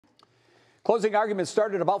Closing arguments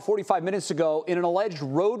started about 45 minutes ago in an alleged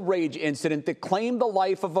road rage incident that claimed the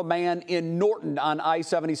life of a man in Norton on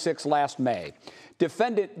I-76 last May.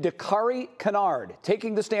 Defendant Dacarrei Kinard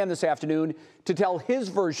taking the stand this afternoon to tell his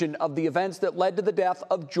version of the events that led to the death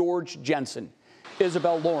of George Jensen.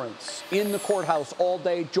 Isabel Lawrence in the courthouse all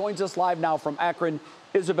day joins us live now from Akron.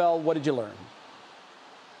 Isabel, what did you learn?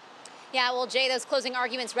 Yeah, well, Jay, those closing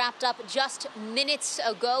arguments wrapped up just minutes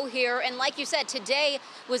ago here. And like you said, today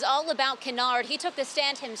was all about Kinard. He took the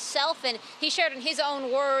stand himself, and he shared in his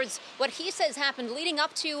own words what he says happened leading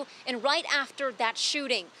up to and right after that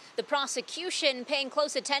shooting. The prosecution paying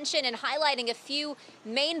close attention and highlighting a few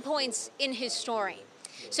main points in his story.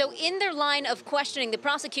 So in their line of questioning, the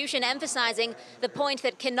prosecution emphasizing the point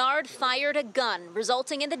that Kinard fired a gun,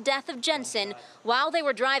 resulting in the death of Jensen while they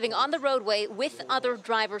were driving on the roadway with other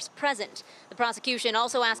drivers present. The prosecution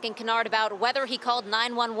also asking Kinard about whether he called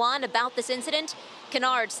 911 about this incident.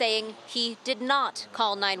 Kinard saying he did not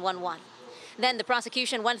call 911. Then the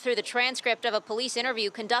prosecution went through the transcript of a police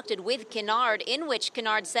interview conducted with Kinard, in which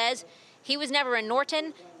Kinard says he was never in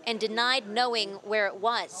Norton and denied knowing where it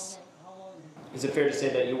was. Is it fair to say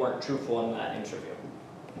that you weren't truthful in that interview?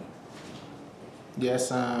 Yes,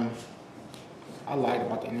 I lied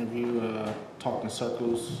about the interview, talked in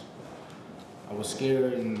circles. I was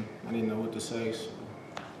scared and I didn't know what to say, so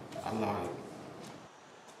I lied.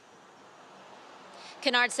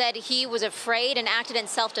 Kinard said he was afraid and acted in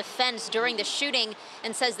self-defense during the shooting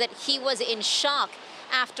and says that he was in shock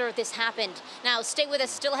after this happened. Now, stay with us.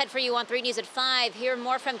 Still ahead for you on 3 News at 5. Hear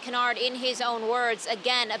more from Kinard in his own words,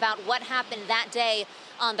 again, about what happened that day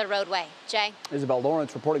on the roadway. Jay? Isabel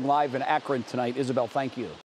Lawrence reporting live in Akron tonight. Isabel, thank you.